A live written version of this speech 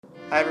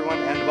Hi, everyone,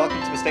 and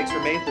welcome to Mistakes Were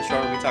Made, the show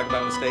where we talk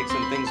about mistakes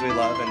and things we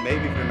love, and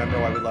maybe remember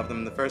why we love them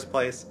in the first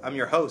place. I'm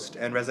your host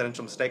and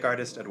residential mistake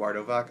artist,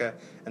 Eduardo Vaca,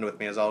 and with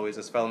me, as always,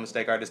 is fellow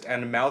mistake artist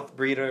and mouth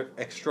breeder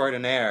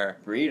extraordinaire.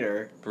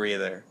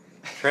 Breather.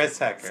 Chris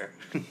Hecker.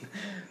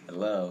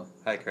 Hello.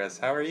 Hi, Chris.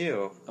 How are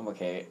you? I'm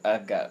okay.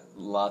 I've got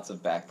lots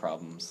of back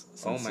problems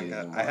since Oh my season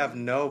god. one. I have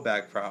no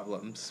back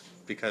problems,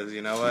 because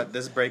you know what?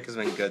 This break has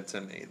been good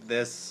to me.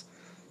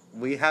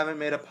 We haven't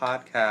made a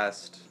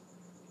podcast,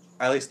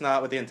 at least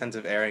not with the intent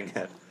of airing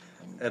it,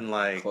 in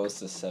like... Close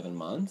to 7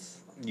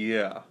 months?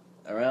 Yeah.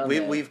 Around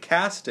there. We've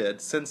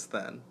casted since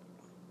then.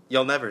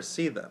 You'll never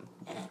see them.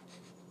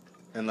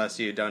 Unless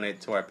you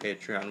donate to our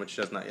Patreon, which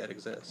does not yet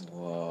exist.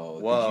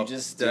 Whoa. Did you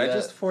just Did I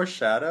just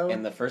foreshadow?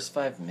 in the first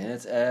 5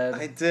 minutes, Ed?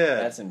 I did.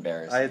 That's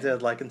embarrassing. I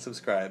did. Like and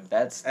subscribe.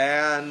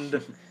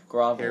 And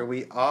grovel. Here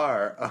we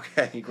are.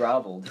 Okay. He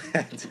groveled.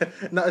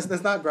 No,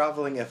 it's not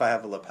groveling if I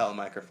have a lapel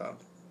microphone.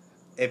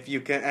 If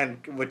you can,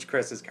 and which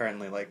Chris is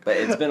currently like. But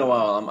it's been a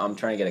while. I'm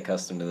trying to get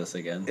accustomed to this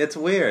again. It's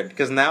weird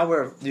because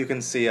now you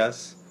can see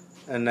us,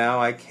 and now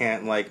I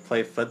can't like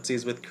play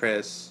footsies with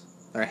Chris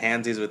or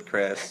handsies with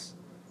Chris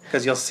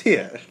because you'll see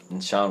it.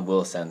 And Sean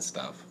will send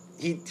stuff.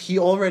 He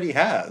already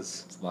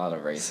has. It's a lot of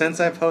racism. Since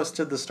I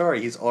posted the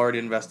story, he's already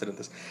invested in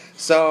this.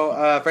 So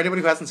for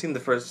anybody who hasn't seen the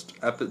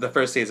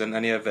first season,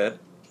 any of it,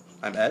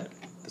 I'm Ed.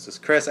 This is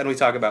Chris, and we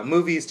talk about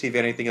movies, TV,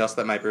 anything else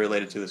that might be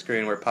related to the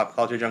screen. We're pop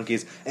culture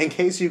junkies. In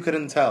case you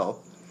couldn't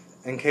tell,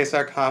 in case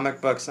our comic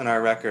books and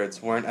our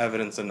records weren't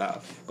evidence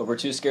enough. But we're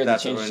too scared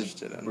That's to what change. we're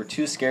interested in. We're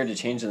too scared to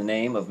change the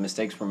name of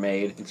Mistakes Were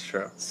Made. It's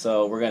true.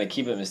 So we're gonna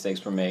keep it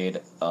Mistakes Were Made.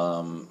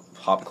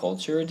 Pop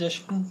culture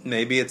edition.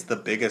 Maybe it's the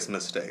biggest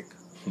mistake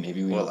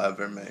Maybe we'll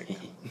ever make.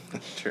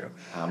 True.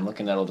 I'm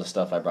looking at all the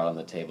stuff I brought on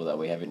the table that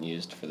we haven't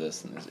used for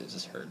this, and it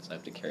just hurts. I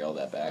have to carry all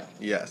that back.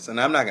 Yes, and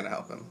I'm not going to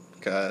help him,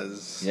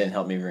 because... He didn't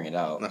help me bring it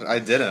out. I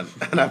didn't,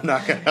 and I'm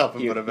not going to help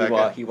him put it back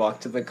in. He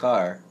walked to the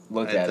car,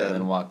 looked at it, and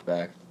then walked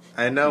back.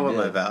 I know what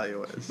my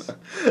value is.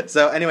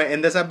 So anyway,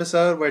 in this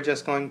episode, we're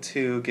just going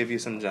to give you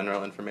some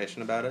general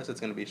information about us. It's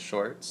going to be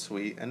short,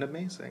 sweet, and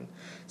amazing.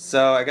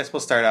 So I guess we'll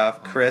start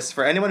off. Chris,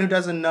 for anyone who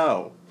doesn't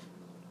know,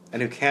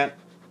 and who can't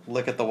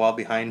look at the wall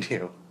behind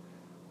you,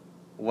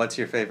 what's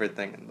your favorite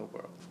thing in the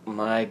world?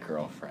 My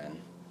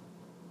girlfriend.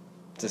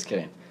 Just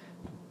kidding.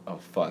 Oh,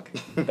 fuck.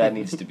 That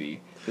needs to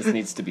be... This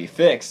needs to be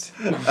fixed.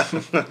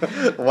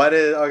 What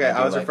is... Okay,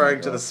 I was like referring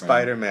my to the girlfriend.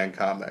 Spider-Man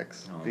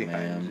comics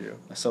behind man. you.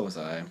 So was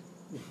I.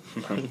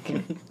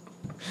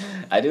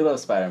 I do love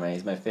Spider-Man.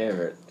 He's my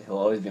favorite. He'll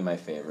always be my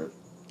favorite.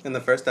 In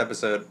the first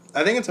episode,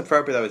 I think it's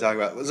appropriate that we talk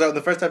about... So, in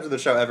the first episode of the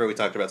show ever, we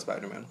talked about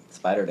Spider-Man.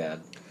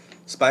 Spider-Dad.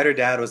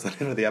 Spider-Dad was the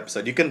name of the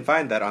episode. You can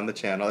find that on the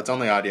channel. It's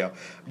only audio.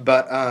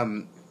 But,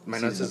 my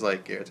nose is,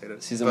 like,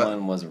 irritated. Season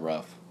 1 was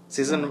rough.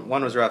 Season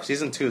 1 was rough.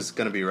 Season 2 is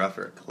going to be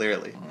rougher,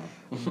 clearly.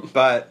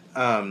 But,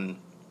 I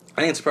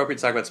think it's appropriate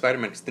to talk about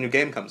Spider-Man because the new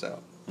game comes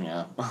out.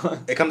 Yeah.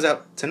 It comes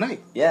out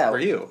tonight. Yeah. For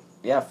you.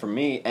 Yeah, for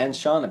me and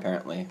Sean,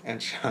 apparently.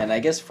 And Sean. And I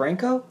guess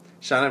Franco?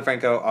 Sean and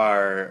Franco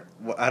are,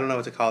 I don't know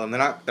what to call them. They're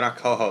not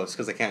co-hosts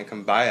because they can't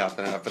come by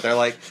often enough. But they're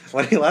like,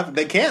 when he left,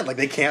 they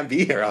can't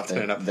be here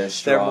often enough. They're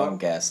strong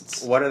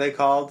guests. What are they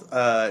called?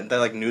 They're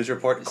like news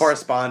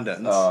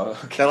correspondents. Oh,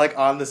 okay. They're like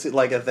on the,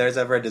 like if there's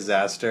ever a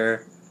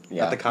disaster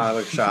at the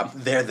comic book shop,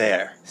 they're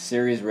there.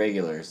 Series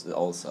regulars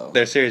also.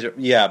 They're series,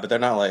 yeah, but they're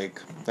not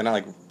like,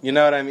 you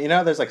know what I mean? You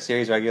know, there's like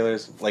series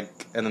regulars,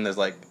 like, and then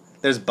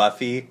there's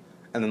Buffy,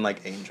 and then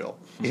like Angel.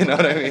 You know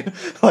what I mean?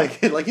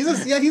 like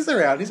he's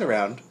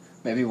around.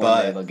 Maybe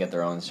one day they'll get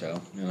their own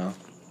show, you know?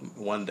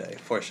 One day.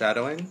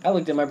 Foreshadowing? I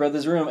looked in my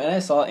brother's room and I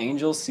saw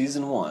Angel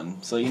Season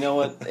 1. So you know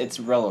what?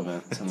 It's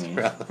relevant to me.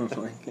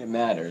 Like, it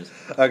matters.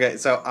 Okay,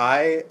 so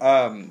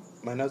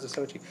my nose is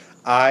so itchy.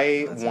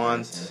 I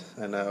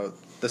know,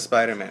 the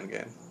Spider-Man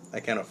game. I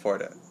can't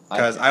afford it.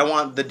 Because I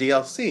want the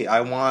DLC.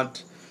 I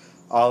want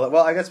well,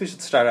 I guess we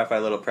should start off by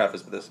a little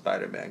preface with the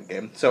Spider-Man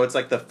game. So it's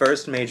like the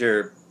first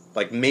major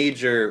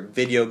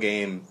video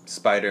game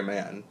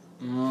Spider-Man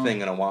thing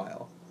in a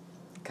while.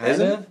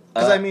 Kind of?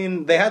 Because, I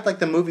mean, they had, like,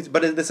 the movies,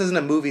 but this isn't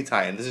a movie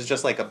tie-in. This is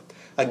just, like,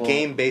 a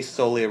game based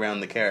solely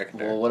around the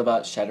character. Well, what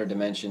about Shattered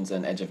Dimensions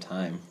and Edge of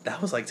Time?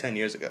 That was, like, 10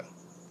 years ago.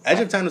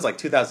 Edge of Time was, like,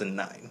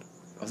 2009.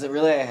 Was it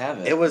really? I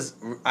haven't. It was...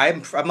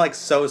 I'm like,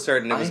 so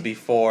certain it was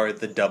before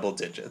the double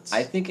digits.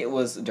 I think it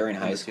was during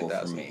high school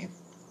for me.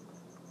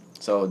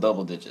 So,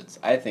 double digits.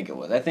 I think it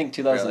was. I think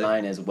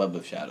 2009 is Web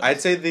of Shadows. I'd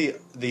say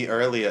the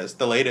earliest,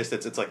 the latest,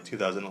 it's like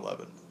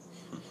 2011.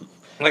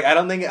 Like, I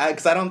don't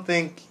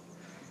think...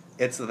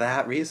 It's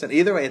that recent.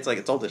 Either way,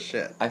 it's old as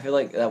shit. I feel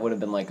like that would have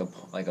been like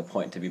a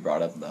point to be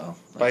brought up though.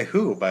 By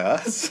who? By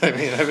us? I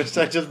mean,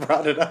 I just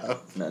brought it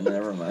up. No,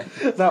 never mind.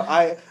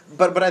 No,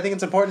 but I think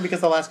it's important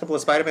because the last couple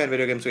of Spider-Man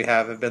video games we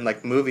have been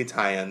like movie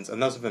tie-ins,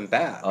 and those have been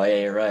bad. Oh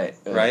yeah, you're right.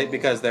 Right?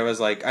 Because there was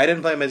like I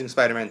didn't play Amazing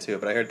Spider-Man 2,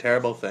 but I heard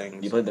terrible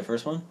things. You played the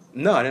first one?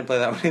 No, I didn't play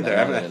that one either.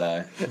 Neither did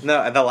I.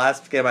 No, the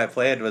last game I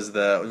played was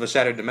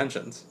Shattered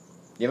Dimensions.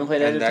 You haven't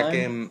played Edge of Time? That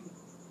game.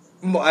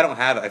 Well, I don't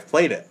have it. I've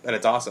played it, and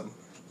it's awesome.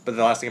 But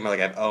the last game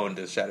I've owned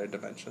is Shattered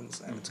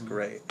Dimensions, and it's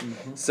great.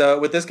 So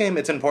with this game,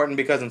 it's important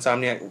because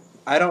Insomniac.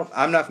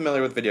 I'm not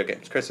familiar with video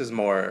games. Chris is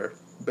more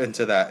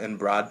into that in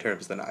broad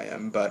terms than I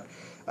am, but.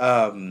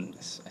 I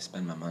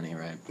spend my money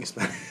right.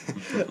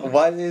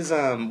 Why is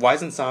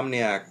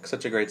Insomniac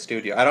such a great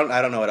studio? I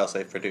don't know what else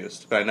they've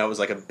produced, but I know it was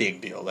a big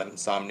deal that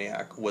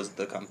Insomniac was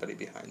the company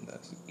behind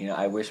this.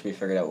 I wish we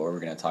figured out what we were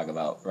going to talk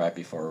about right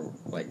before,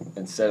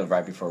 instead of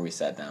right before we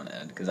sat down,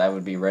 Ed, because I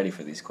would be ready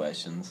for these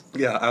questions.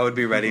 Yeah, I would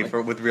be ready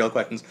with real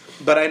questions.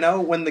 But I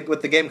know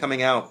with the game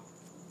coming out,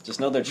 just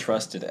know they're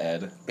trusted,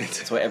 Ed.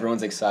 That's why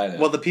everyone's excited.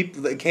 Well, the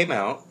people that came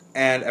out.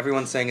 And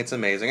everyone's saying it's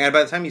amazing. And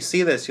by the time you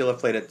see this, you'll have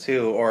played it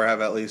too, or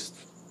have at least,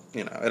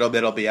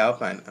 it'll be out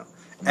by now.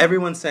 Mm-hmm.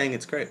 Everyone's saying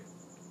it's great.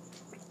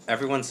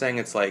 Everyone's saying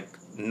it's 8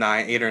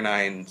 or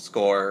 9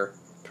 score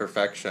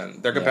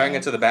perfection. They're comparing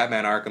it to the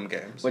Batman Arkham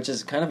games. Which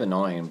is kind of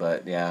annoying,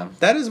 but yeah.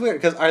 That is weird,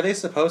 because are they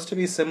supposed to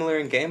be similar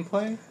in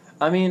gameplay?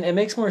 I mean, it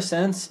makes more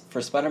sense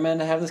for Spider-Man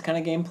to have this kind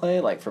of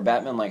gameplay. For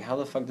Batman, how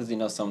the fuck does he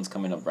know someone's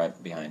coming up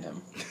right behind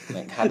him?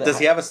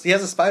 He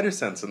has a spider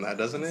sense in that,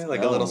 doesn't he? A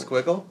little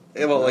squiggle?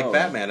 Like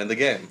Batman in the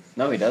game.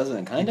 No, he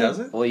doesn't. He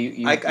doesn't? Well,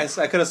 I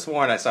could have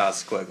sworn I saw a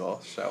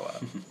squiggle show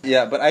up.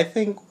 Yeah, but I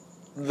think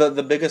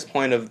the biggest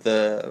point of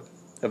the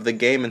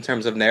game in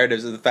terms of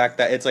narratives is the fact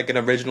that it's an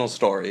original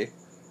story,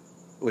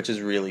 which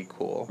is really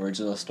cool.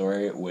 Original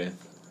story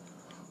with...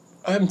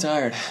 I'm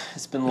tired.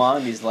 It's been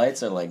long. These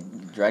lights are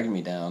dragging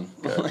me down.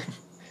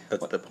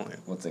 That's the point.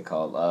 What's it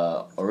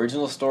called?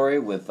 Original story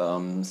with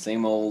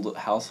same old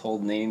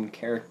household name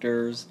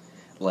characters,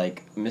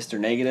 like Mr.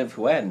 Negative,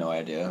 who I had no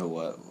idea who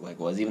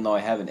was, even though I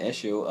have an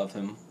issue of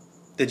him.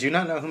 Did you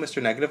not know who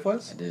Mr. Negative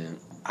was? I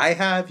didn't. I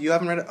have. You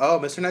haven't read it? Oh,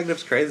 Mr.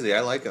 Negative's crazy. I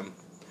like him.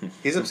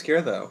 He's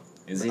obscure though.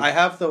 Is he? I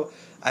have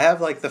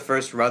the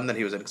first run that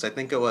he was in, because I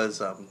think it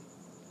was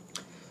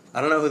I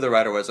don't know who the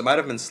writer was. It might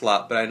have been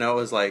Slot, but I know it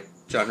was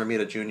John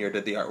Romita Jr.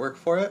 did the artwork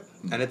for it,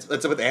 and it's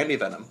with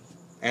Anti-Venom.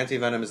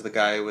 Anti-Venom is the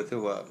guy with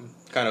who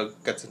kind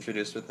of gets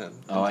introduced with him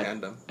in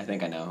tandem. I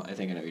think I know. I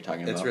think I know what you're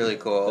talking about. It's really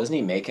cool. Doesn't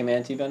he make him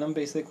Anti-Venom,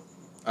 basically?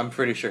 I'm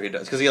pretty sure he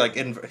does, because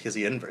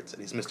he inverts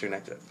it. He's Mr.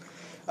 Negative.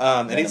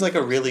 And he's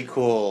a really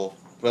cool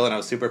villain. I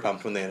was super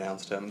pumped when they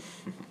announced him.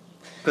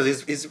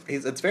 Because he's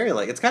it's very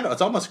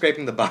it's almost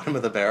scraping the bottom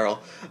of the barrel,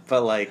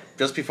 but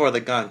just before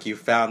the gunk, you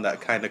found that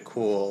kind of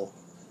cool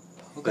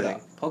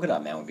Polka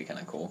Dot Man would be kind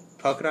of cool.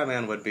 Polka Dot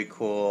Man would be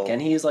cool. Can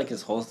he use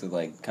his holes to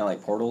kind of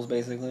like portals,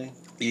 basically?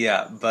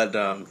 Yeah, but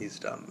he's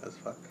dumb as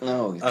fuck.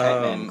 No, he's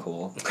Kite Man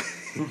cool.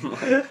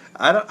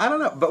 I don't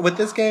know, but with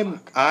this game,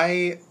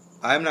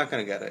 I'm not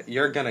gonna get it.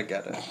 You're gonna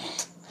get it.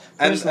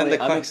 Personally,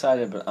 I'm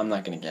excited, but I'm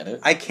not gonna get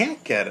it. I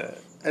can't get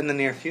it in the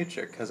near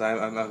future because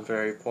I'm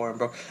very poor and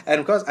broke.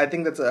 And of course, I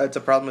think it's a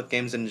problem with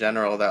games in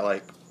general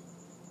that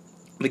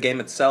the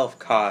game itself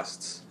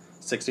costs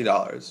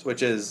 $60,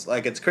 which is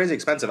it's crazy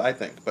expensive, I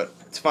think, but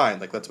it's fine.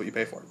 That's what you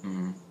pay for.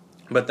 Mm-hmm.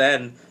 But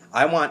then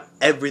I want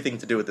everything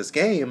to do with this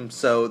game,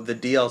 so the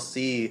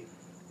DLC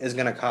is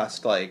gonna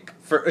cost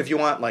if you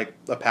want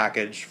a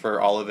package for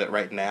all of it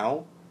right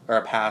now, or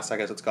a pass, I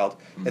guess it's called.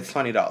 Mm-hmm. It's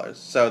 $20.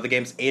 So the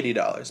game's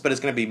 $80, but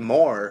it's gonna be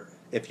more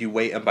if you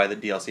wait and buy the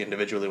DLC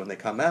individually when they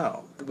come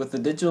out. With the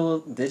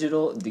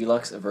digital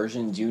deluxe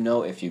version, do you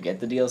know if you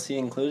get the DLC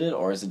included,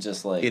 or is it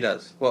just He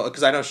does. Well,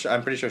 because I know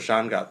I'm pretty sure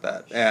Sean got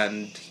that,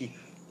 and he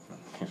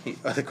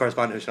the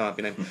correspondent who shall not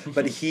be named,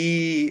 but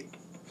he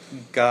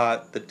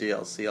got the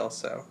DLC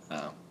also.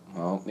 Oh,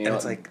 well, and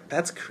it's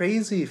that's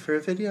crazy for a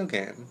video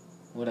game.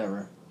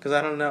 Whatever. Because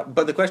I don't know.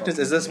 But the question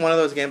is this one of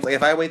those games?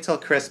 If I wait till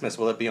Christmas,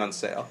 will it be on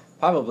sale?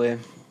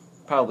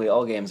 Probably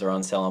all games are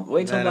on sale.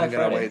 Wait till Black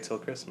Friday. I'm gonna wait till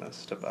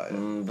Christmas to buy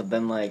it. But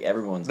then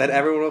everyone's.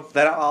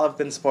 Then all have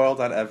been spoiled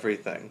on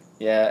everything.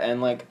 Yeah,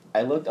 and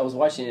I was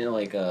watching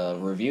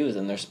reviews,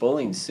 and they're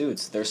spoiling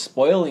suits.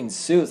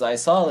 I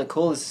saw the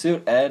coolest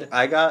suit, Ed.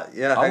 I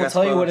will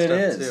tell you what it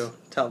is. Too.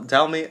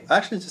 Tell me.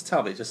 Actually, just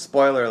tell me. Just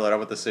spoiler alert on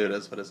what the suit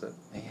is. What is it?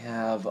 They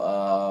have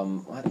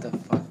what the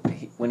fuck?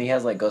 When he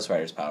has Ghost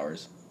Rider's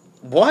powers.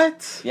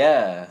 What?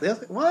 Yeah.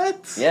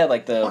 What? Yeah,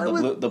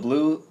 the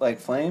blue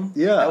flame.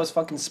 Yeah. That was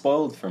fucking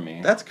spoiled for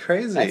me. That's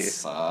crazy. That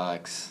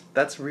sucks.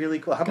 That's really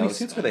cool. How many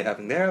suits were they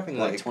having? They're having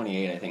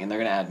 28, I think, and they're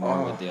gonna add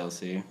more with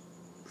DLC.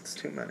 It's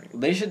too many.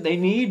 They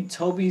need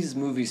Toby's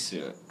movie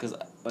suit because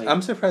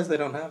I'm surprised they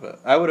don't have it.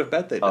 I would have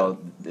bet they did. Oh,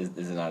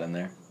 is it not in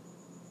there?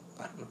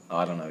 I don't know. Oh,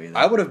 I don't know either.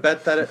 I would have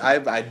bet that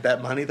I'd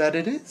bet money that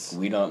it is.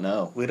 We don't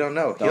know.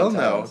 He'll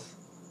know.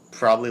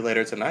 Probably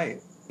later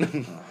tonight.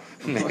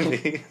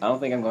 Maybe. I don't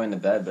think I'm going to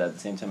bed, but at the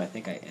same time, I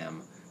think I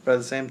am. But at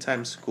the same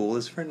time, school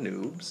is for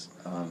noobs,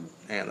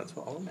 and that's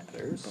what all that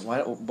matters.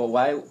 But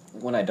why,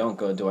 when I don't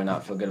go, do I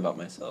not feel good about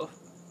myself?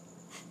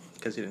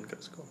 Because you didn't go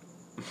to school.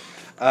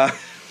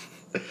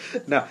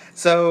 No,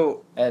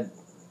 so Ed,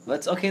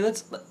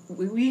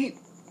 we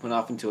went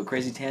off into a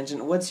crazy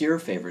tangent. What's your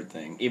favorite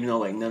thing? Even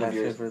though none of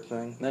your favorite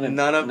thing.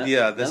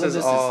 This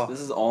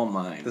is all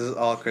mine. This is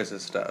all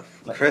Chris's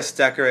stuff. Chris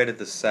decorated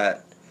the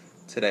set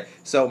today.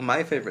 So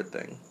my favorite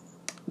thing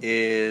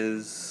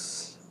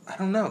is, I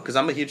don't know, because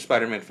I'm a huge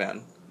Spider-Man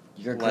fan.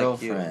 Your like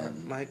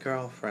girlfriend. My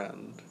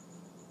girlfriend.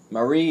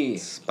 Marie.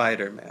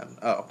 Spider-Man.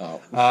 Oh.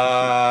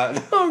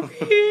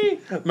 Marie.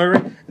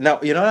 Marie. No,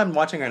 you know what I'm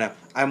watching right now?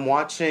 I'm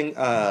watching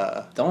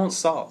Don't.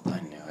 Saul.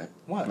 I knew it.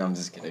 What? No, I'm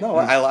just kidding. No,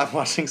 I'm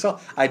watching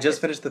Saul. I just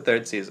finished the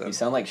 3rd season. You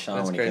sound like Sean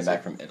That's when crazy. he came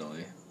back from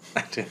Italy.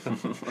 I do.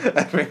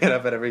 I bring it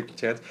up at every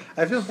chance.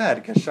 I feel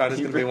bad because Sean is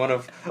going to be one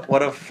of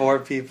 4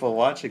 people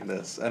watching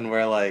this, and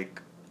we're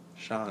like,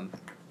 Sean,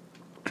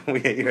 we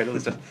hate your Italy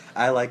stories.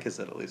 I like his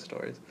Italy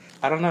stories.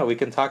 I don't know. We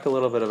can talk a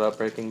little bit about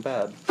Breaking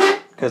Bad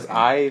because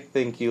I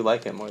think you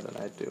like it more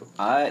than I do.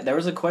 There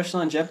was a question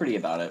on Jeopardy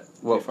about it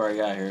before I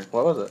got here.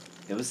 What was it?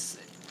 It was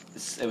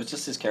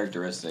just his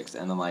characteristics,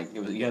 and then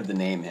you had to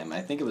name him.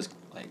 I think it was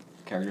like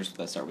characters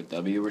that start with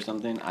W or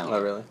something. I don't know.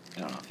 Oh, really? I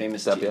don't know.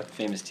 Famous W.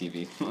 Famous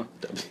TV.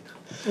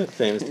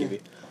 Famous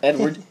TV. Ed,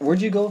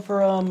 where'd you go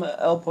for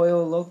El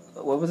Pollo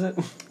what was it?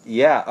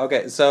 Yeah.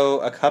 Okay. So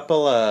a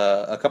couple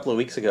of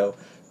weeks ago,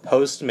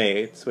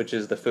 Postmates, which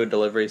is the food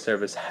delivery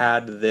service,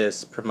 had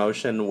this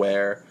promotion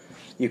where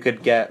you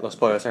could get Los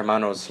Pollos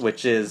Hermanos,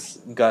 which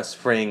is Gus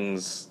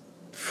Fring's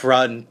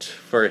front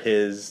for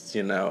his,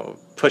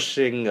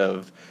 pushing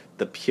of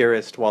the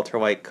purest Walter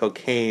White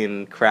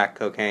crack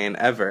cocaine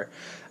ever.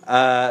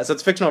 So it's a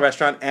fictional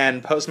restaurant,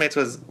 and Postmates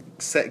was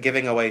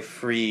giving away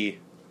free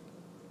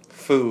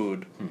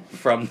food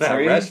from that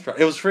restaurant.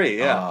 It was free,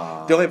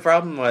 yeah. The only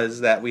problem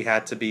was that we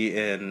had to be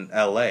in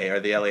LA, or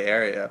the LA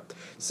area.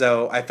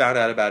 So I found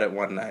out about it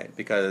one night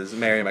because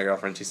Mary, my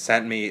girlfriend, she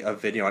sent me a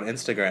video on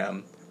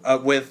Instagram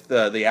with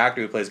the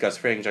actor who plays Gus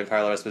Fring,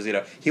 Giancarlo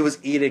Esposito. He was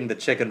eating the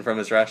chicken from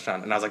his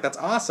restaurant, and I was like, that's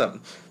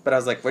awesome. But I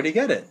was like, where'd he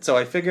get it? So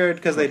I figured,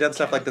 because they've done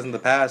stuff like this in the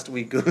past,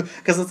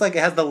 because it's like, it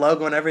has the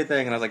logo and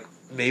everything, and I was like,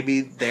 maybe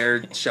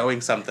they're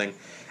showing something.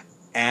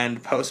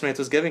 And Postmates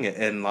was giving it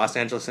in Los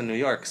Angeles and New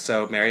York.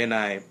 So Mary and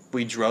I,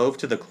 we drove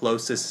to the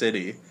closest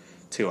city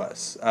to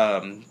us,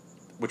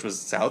 which was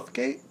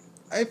Southgate,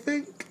 I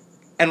think.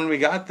 And when we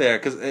got there,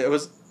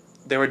 because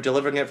they were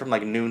delivering it from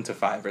like noon to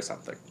 5 or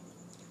something.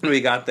 When we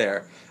got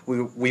there,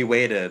 we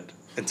waited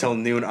until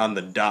noon on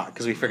the dot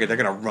because we figured they're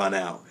gonna run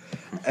out.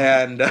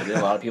 And did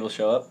a lot of people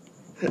show up?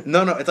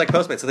 No, it's like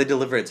Postmates, so they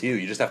deliver it to you.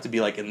 You just have to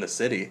be like in the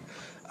city.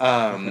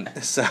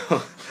 So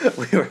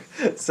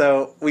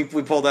we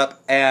pulled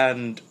up,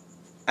 and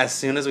as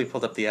soon as we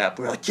pulled up the app,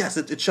 we were like, yes,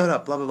 it showed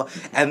up, blah blah blah,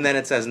 and then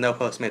it says no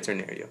Postmates are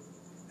near you,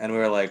 and we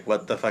were like,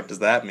 what the fuck does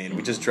that mean?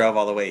 We just drove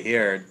all the way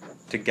here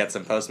to get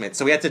some Postmates,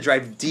 so we had to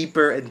drive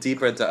deeper and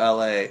deeper into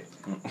LA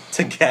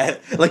to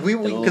get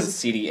because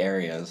seedy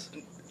areas.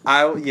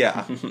 No,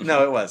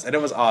 it was, and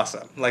it was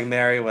awesome. Like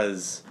Mary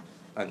was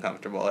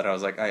uncomfortable, and I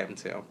was like, I am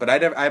too, but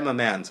I'm a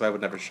man, so I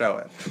would never show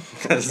it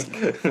because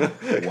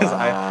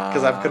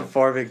I'm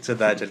conforming to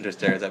that gender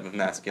stereotype of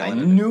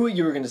masculinity. I knew what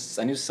you were gonna.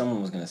 I knew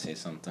someone was gonna say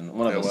something.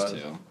 One of us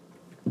two.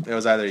 It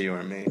was either you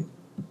or me,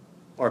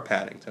 or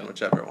Paddington,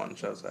 whichever one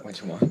shows up.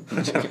 Which one?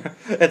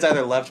 It's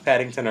either left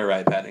Paddington or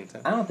right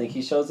Paddington. I don't think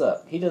he shows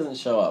up. He doesn't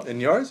show up. In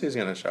yours, he's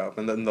gonna show up,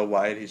 and then the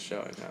white, he's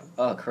showing up.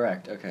 Oh,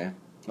 correct. Okay,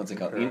 what's it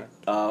called?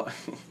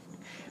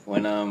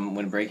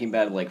 When Breaking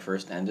Bad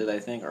first ended, I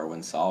think, or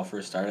when Saul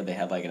first started, they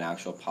had an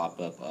actual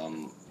pop-up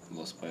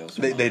Los Pollos.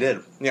 They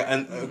did, yeah,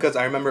 and because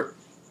I remember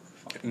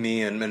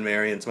me and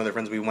Mary and some other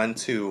friends, we went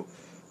to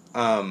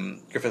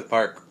Griffith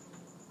Park,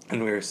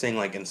 and we were seeing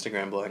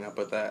Instagram blowing up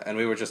with that, and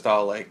we were just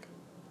all like,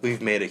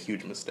 we've made a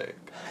huge mistake.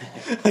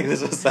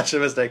 This was such a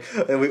mistake.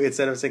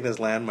 Instead of seeing this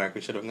landmark, we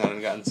should have gone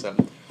and gotten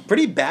some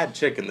pretty bad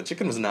chicken. The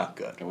chicken was not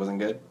good. It wasn't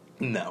good?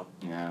 No.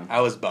 Yeah.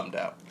 I was bummed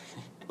out.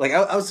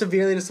 I was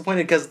severely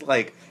disappointed because,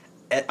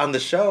 on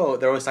the show,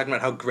 they're always talking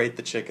about how great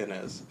the chicken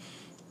is.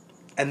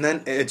 And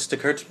then it just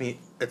occurred to me,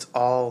 it's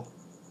all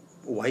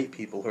white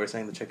people who are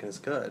saying the chicken is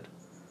good.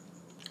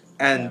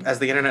 And as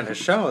the internet has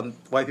shown,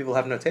 white people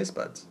have no taste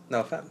buds.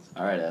 No offense.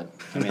 All right, Ed.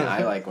 I mean,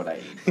 I like what I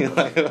eat. You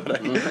like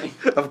what I eat?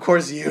 Of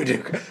course you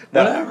do.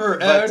 No, whatever,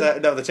 Ed.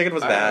 But, no, the chicken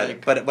was bad.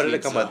 Like but what did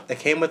it come with? It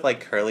came with,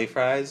 curly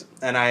fries.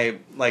 And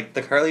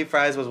the curly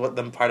fries was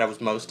the part I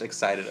was most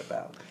excited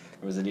about.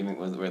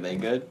 Were they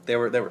good? They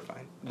were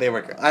fine. They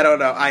were good. I don't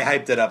know. I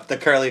hyped it up. The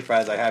curly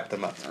fries, I hyped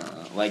them up.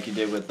 Like you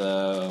did with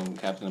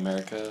Captain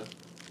America?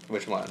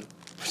 Which one?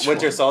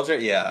 Winter Soldier?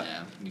 Yeah.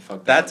 Yeah. You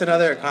fucked That's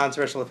another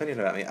controversial opinion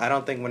about me. I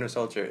don't think Winter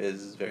Soldier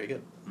is very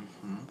good.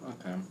 Mm-hmm.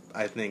 Okay.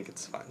 I think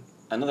it's fine.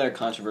 Another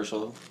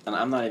controversial, and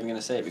I'm not even going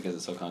to say it because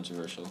it's so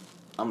controversial.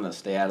 I'm going to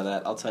stay out of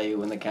that. I'll tell you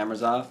when the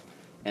camera's off,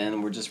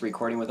 and we're just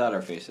recording without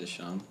our faces,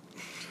 Sean.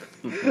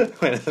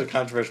 Wait, is it a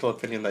controversial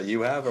opinion that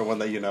you have, or one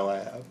that you know I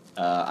have?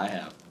 I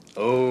have.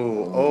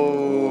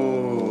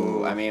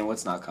 Oh. I mean,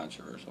 what's not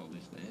controversial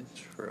these days?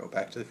 True.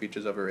 Back to the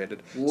Future's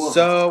overrated. Whoa.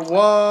 So,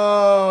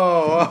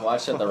 whoa. You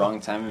watched it at the wrong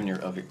time in your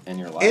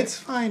life. It's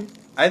fine.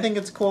 I think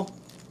it's cool.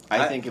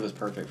 I think it was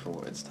perfect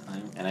for its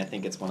time, and I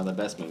think it's one of the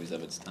best movies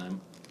of its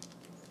time.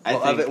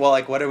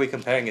 What are we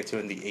comparing it to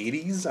in the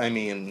 80s? I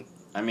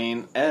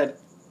mean, Ed,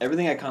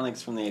 everything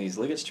iconic's from the 80s.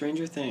 Look at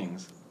Stranger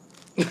Things.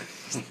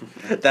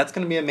 That's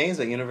going to be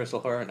amazing.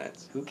 Universal Horror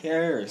Nights. Who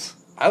cares?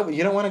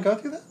 You don't want to go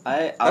through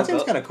that? That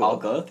seems kind of cool. I'll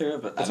go through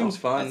it, but that seems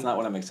fun. That's not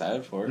what I'm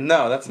excited for.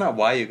 No, that's not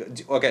why you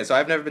go. Okay, so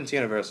I've never been to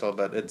Universal,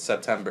 but it's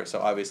September, so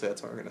obviously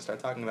that's what we're going to start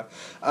talking about.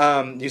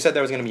 You said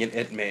there was going to be an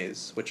It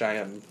maze, which I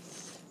am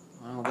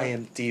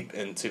deep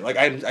into. Like,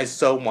 I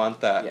so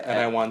want that, and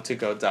I want to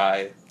go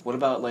die. What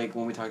about, like,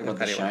 when we talked about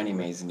the Shiny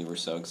Maze and you were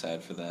so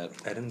excited for that?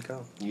 I didn't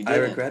go. You didn't. I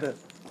regret it.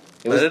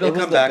 It'll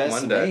come back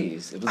one day.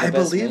 I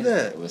believe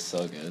it. It was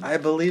so good. I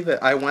believe it.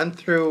 I went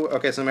through...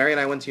 Okay, so Mary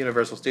and I went to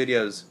Universal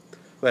Studios.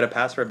 We had a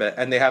pass for a bit,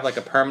 and they have, like,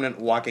 a permanent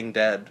Walking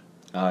Dead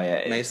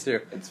maze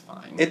through. It's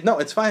fine.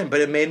 It's fine, but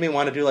it made me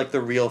want to do, like,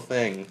 the real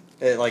thing.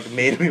 It, like,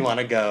 made me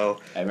want to go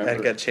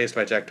and get chased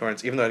by Jack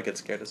Torrance, even though I'd get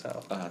scared as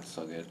hell. Oh, that's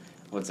so good.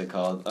 What's it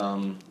called?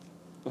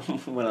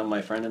 When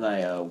my friend and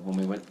I, when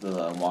we went to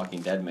the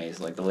Walking Dead maze,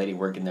 like, the lady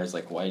working there's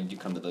like, why did you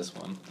come to this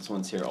one? This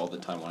one's here all the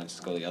time. Why don't you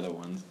just go to the other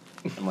ones?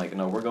 I'm like,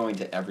 no, we're going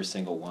to every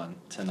single one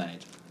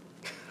tonight.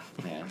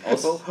 Man.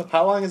 Also, well,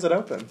 how long is it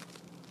open?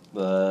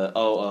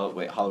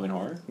 Wait, Halloween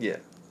Horror? Yeah.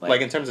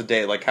 Like in terms of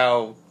day, like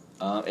how...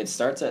 it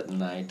starts at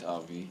night,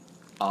 Obvi.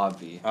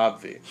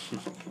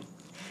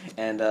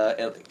 And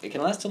it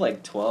can last till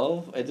like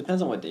 12. It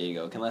depends on what day you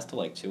go. It can last till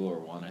like 2 or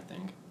 1, I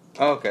think.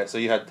 Oh, okay. So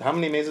you had... How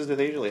many mazes do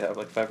they usually have?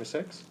 Like 5 or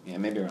 6? Yeah,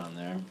 maybe around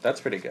there.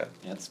 That's pretty good.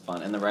 Yeah, it's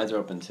fun. And the rides are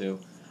open too.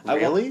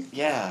 Really?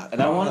 Yeah.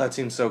 And that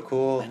seems so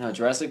cool. I know,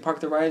 Jurassic Park,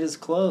 the ride is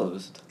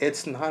closed.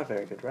 It's not a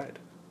very good ride.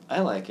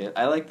 I like it.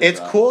 I like It's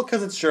cool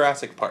because it's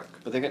Jurassic Park.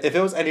 But if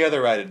it was any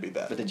other ride, it'd be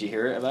bad. But did you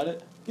hear about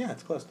it? Yeah,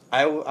 it's closed.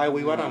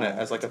 We went on it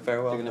as like a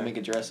farewell. They're going to make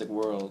a Jurassic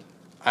World.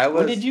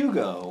 When did you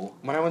go?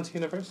 When I went to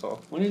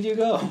Universal. When did you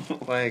go?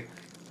 Like,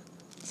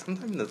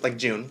 sometime like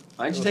June.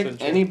 Why'd you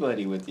take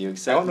anybody with you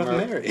except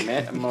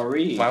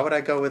Marie? Why would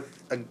I go with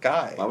a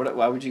guy?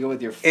 Why would you go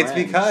with your friends? It's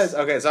because,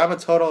 okay, so I'm a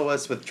total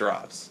wuss with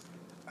drops.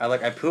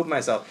 I poop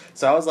myself.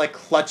 So I was like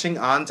clutching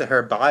onto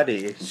her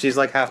body. She's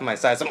like half my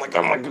size. I'm like,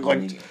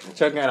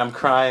 choking and I'm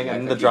crying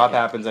and the drop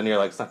happens and you're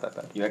like, it's not that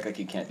bad. You act like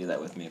you can't do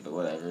that with me, but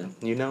whatever.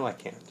 You know I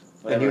can't.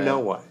 Whatever. And you know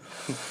why.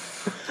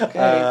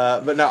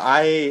 Okay. But no,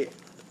 I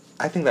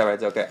think that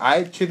ride's okay.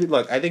 I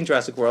think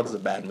Jurassic World is a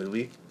bad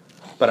movie,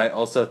 but I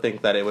also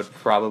think that it would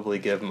probably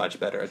give much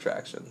better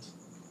attractions.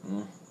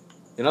 Mm.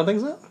 You don't think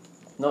so?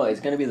 No,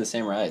 it's going to be the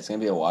same ride. It's going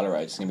to be a water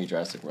ride. It's going to be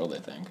Jurassic World, I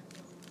think.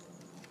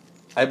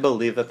 I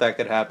believe that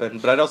could happen,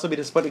 but I'd also be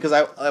disappointed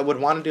because I would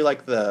want to do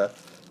like the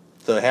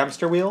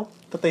hamster wheel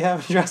that they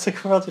have in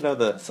Jurassic World. You know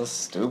That's so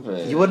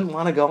stupid. You wouldn't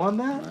want to go on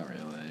that? Not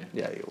really.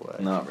 Yeah, you would.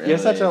 Not really. You're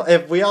such a.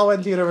 If we all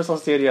went to Universal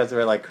Studios and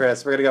we're like,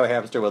 Chris, we're gonna go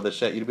hamster wheel this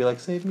shit, you'd be like,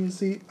 save me a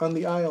seat on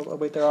the aisle. Oh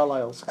wait, they're all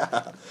aisles.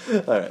 All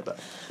right, but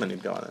then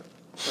you'd go on it.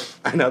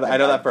 I know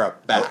that for a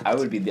fact. I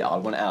would be the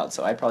odd one out,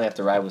 so I'd probably have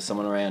to ride with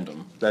someone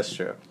random. That's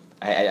true.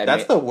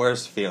 That's the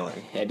worst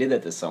feeling. I did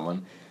that to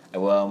someone.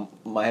 Well,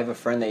 I have a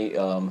friend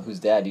whose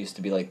dad used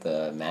to be like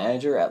the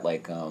manager at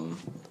like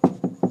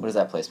what is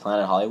that place?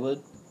 Planet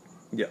Hollywood.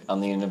 Yeah.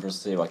 On the Universal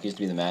City Walk, he used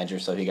to be the manager,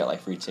 so he got like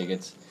free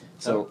tickets.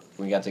 So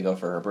we got to go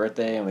for her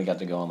birthday, and we got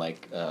to go on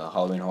like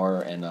Halloween Horror,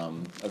 and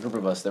a group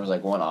of us. There was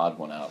like one odd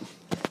one out.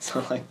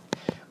 So like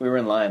we were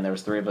in line. There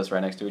was 3 of us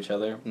right next to each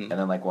other, and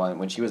then like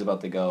when she was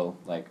about to go,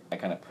 like I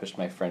kind of pushed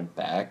my friend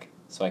back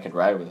so I could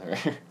ride with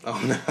her.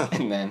 Oh no!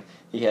 And then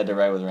he had to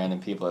ride with random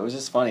people. It was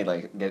just funny,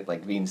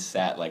 like being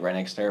sat like right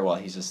next to her while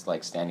he's just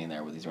like standing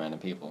there with these random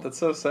people. That's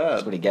so sad.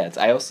 That's what he gets.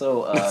 I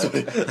also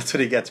that's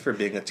what he gets for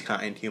being a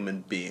kind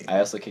human being. I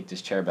also kicked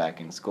his chair back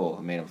in school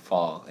and made him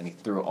fall, and he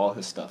threw all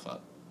his stuff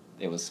up.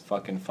 It was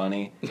fucking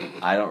funny.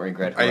 I don't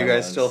regret. Are you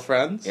guys still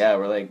friends? Yeah,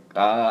 we're like,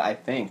 I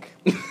think.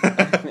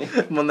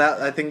 Well, now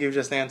I think you've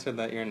just answered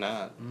that you're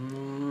not.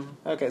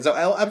 Okay, so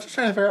I'm just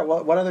trying to figure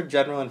out what other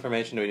general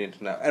information do we need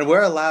to know, and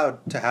we're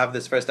allowed to have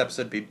this first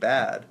episode be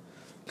bad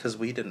because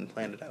we didn't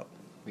plan it out.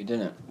 We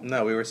didn't.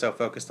 No, we were so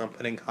focused on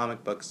putting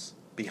comic books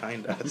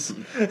behind us.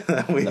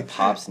 The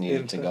pops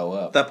needed to go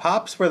up. The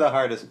pops were the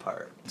hardest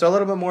part. So a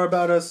little bit more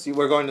about us.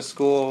 We're going to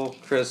school.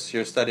 Chris,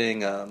 you're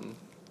studying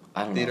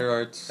theater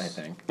arts. I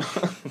think.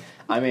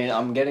 I mean,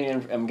 I'm getting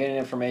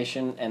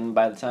information, and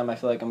by the time I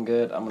feel like I'm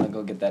good, I'm gonna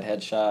go get that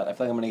headshot. I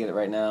feel like I'm gonna get it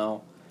right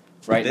now.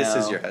 This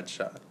is your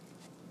headshot.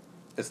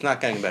 It's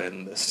not getting better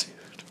than this,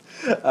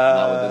 dude.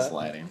 Not with this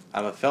lighting.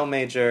 I'm a film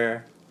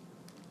major,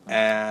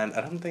 and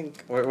I don't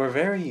think we're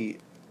very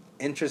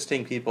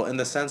interesting people in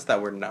the sense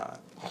that we're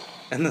not.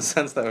 In the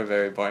sense that we're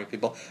very boring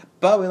people,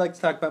 but we like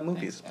to talk about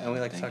movies, and we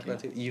like to talk about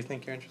TV. You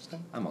think you're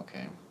interesting? I'm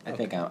okay. I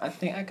think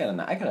I got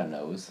a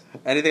nose.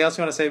 Anything else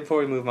you want to say before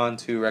we move on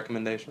to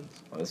recommendations?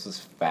 Well, this was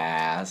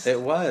fast.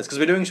 It was because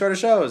we're doing shorter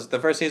shows. The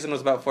first season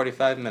was about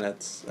 45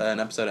 minutes an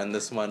episode, and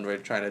this one we're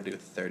trying to do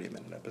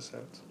 30-minute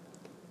episodes.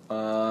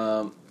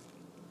 No,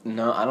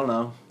 I don't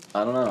know.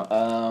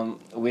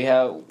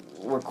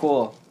 We're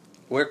cool.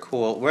 We're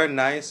cool. We're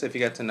nice if you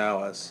get to know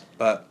us,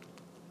 but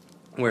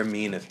we're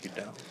mean if you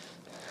don't.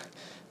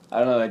 I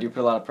don't know. I do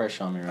put a lot of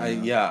pressure on me right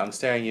now. Yeah, I'm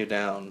staring you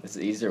down. It's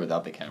easier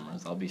without the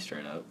cameras. I'll be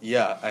straight up.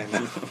 Yeah, I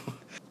know.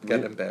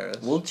 Get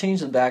embarrassed. We'll change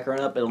the background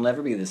up. It'll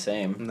never be the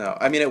same. No,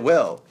 I mean it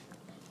will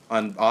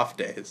on off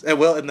days. It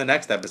will in the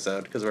next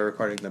episode because we're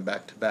recording them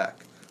back to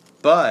back.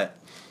 But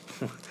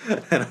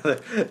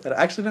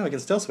actually, no, we can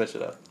still switch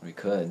it up. We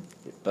could,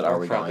 but are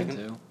we going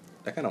to?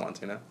 I kind of want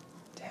to now.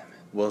 Damn it.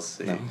 We'll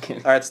see. No, All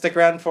right, stick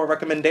around for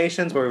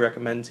recommendations, where we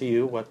recommend to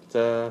you what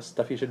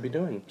stuff you should be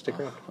doing. Stick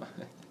around.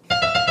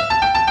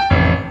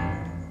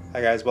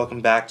 Hi guys, welcome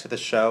back to the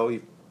show.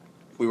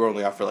 We were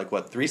only off for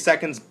 3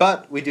 seconds,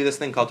 but we do this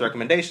thing called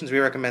recommendations. We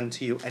recommend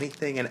to you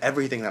anything and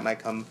everything that might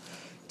come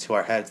to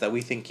our heads that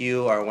we think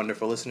you, our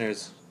wonderful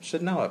listeners,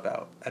 should know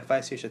about.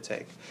 Advice you should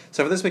take.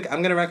 So for this week,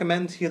 I'm going to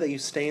recommend to you that you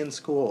stay in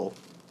school.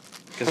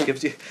 Because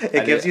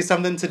it gives you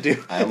something to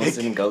do. I almost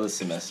didn't go this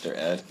semester,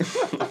 Ed.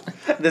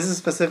 This is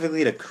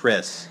specifically to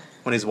Chris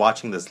when he's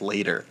watching this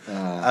later.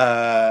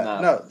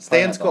 No,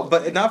 stay in school,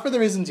 but not for the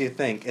reasons you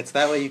think. It's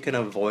that way you can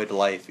avoid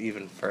life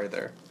even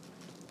further.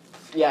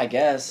 Yeah, I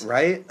guess.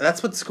 Right?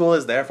 That's what school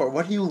is there for.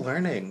 What are you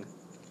learning?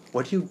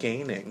 What are you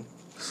gaining?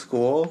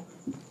 School?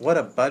 What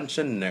a bunch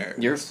of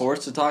nerds. You're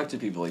forced to talk to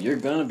people. You're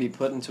going to be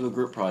put into a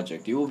group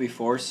project. You will be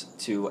forced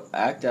to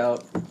act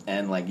out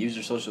and use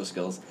your social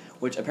skills,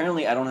 which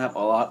apparently I don't have a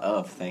lot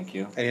of, thank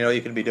you. And you know what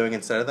you could be doing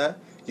instead of that?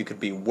 You could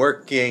be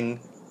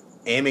working,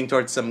 aiming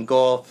towards some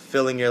goal,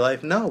 filling your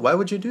life. No, why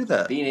would you do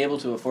that? Being able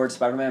to afford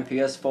Spider-Man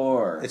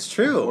PS4. It's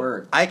true.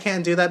 Work. I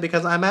can't do that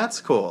because I'm at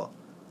school.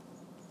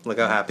 Look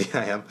how happy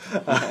I am.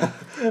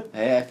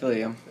 Hey, I feel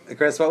you.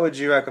 Chris, what would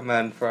you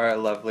recommend for our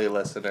lovely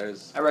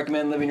listeners? I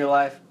recommend living your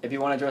life. If you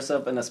want to dress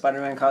up in a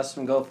Spider-Man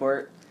costume, go for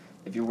it.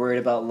 If you're worried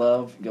about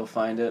love, you'll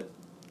find it.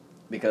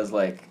 Because,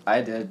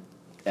 I did.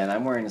 And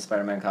I'm wearing a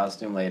Spider-Man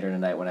costume later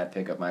tonight when I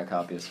pick up my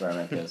copy of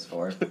Spider-Man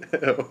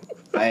PS4. Ew.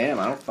 I am.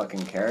 I don't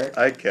fucking care.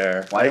 I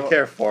care. I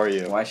care for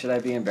you. Why should I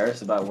be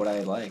embarrassed about what I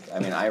like? I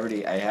mean, I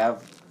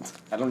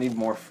don't need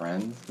more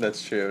friends.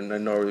 That's true.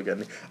 Nor are we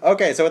getting.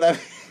 Okay, so with that...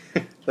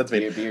 Let's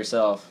be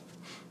yourself.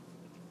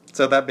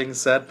 So that being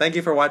said, thank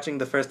you for watching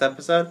the first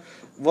episode.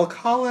 We'll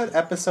call it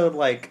episode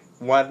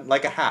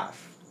a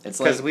half. It's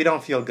because we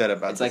don't feel good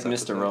about. It's like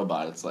Mr.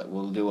 Robot. It's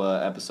we'll do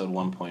a episode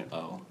 1.0.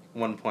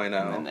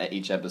 1.0. And then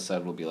each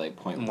episode will be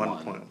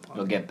 0.1.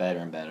 It'll get better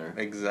and better.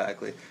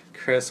 Exactly.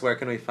 Chris, where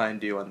can we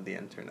find you on the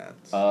internet?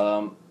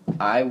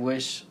 I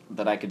wish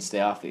that I could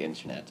stay off the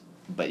internet,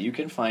 but you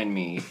can find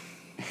me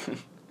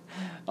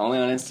only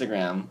on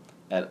Instagram.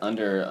 At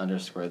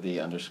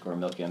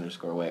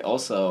 _the_milky_way.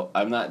 Also,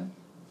 I'm not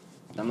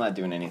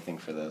doing anything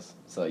for this,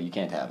 so you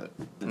can't have it.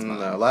 It's mine.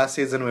 No, last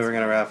season we were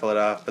gonna raffle it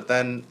off, but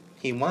then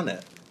he won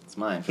it. It's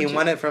mine. He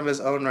won it from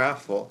his own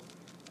raffle.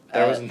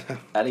 At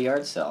a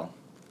yard sale.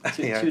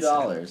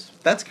 $2.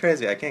 That's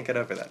crazy. I can't get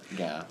over that.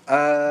 Yeah.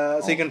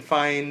 So you can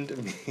find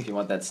me. If you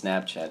want that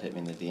Snapchat, hit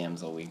me in the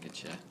DMs. I'll wink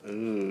at you.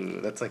 Ooh,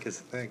 that's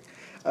his thing.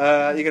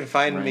 You can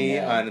find me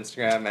on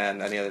Instagram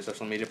and any other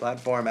social media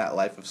platform at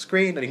Life of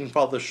Screen, and you can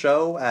follow the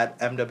show at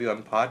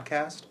MWM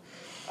Podcast.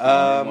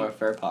 Modern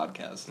Warfare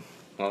Podcast.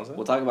 What was it?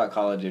 We'll talk about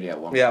Call of Duty at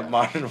one point. Yeah,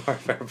 Modern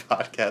Warfare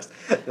Podcast.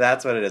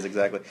 That's what it is,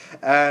 exactly.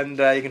 And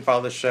you can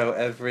follow the show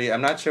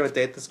I'm not sure what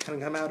date this can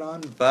come out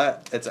on,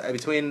 but it's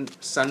between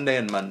Sunday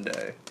and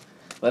Monday.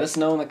 Let us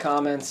know in the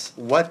comments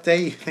what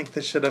day you think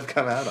this should have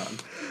come out on.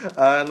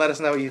 And let us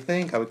know what you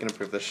think, how we can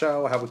improve the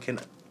show, how we can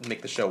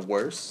make the show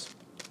worse.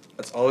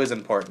 That's always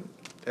important.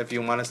 If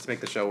you want us to make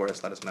the show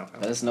worse, let us know.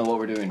 Let us know what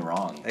we're doing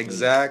wrong.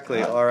 Exactly.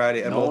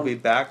 Alrighty, and we'll be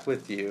back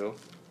with you.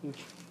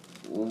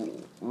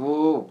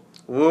 Ooh.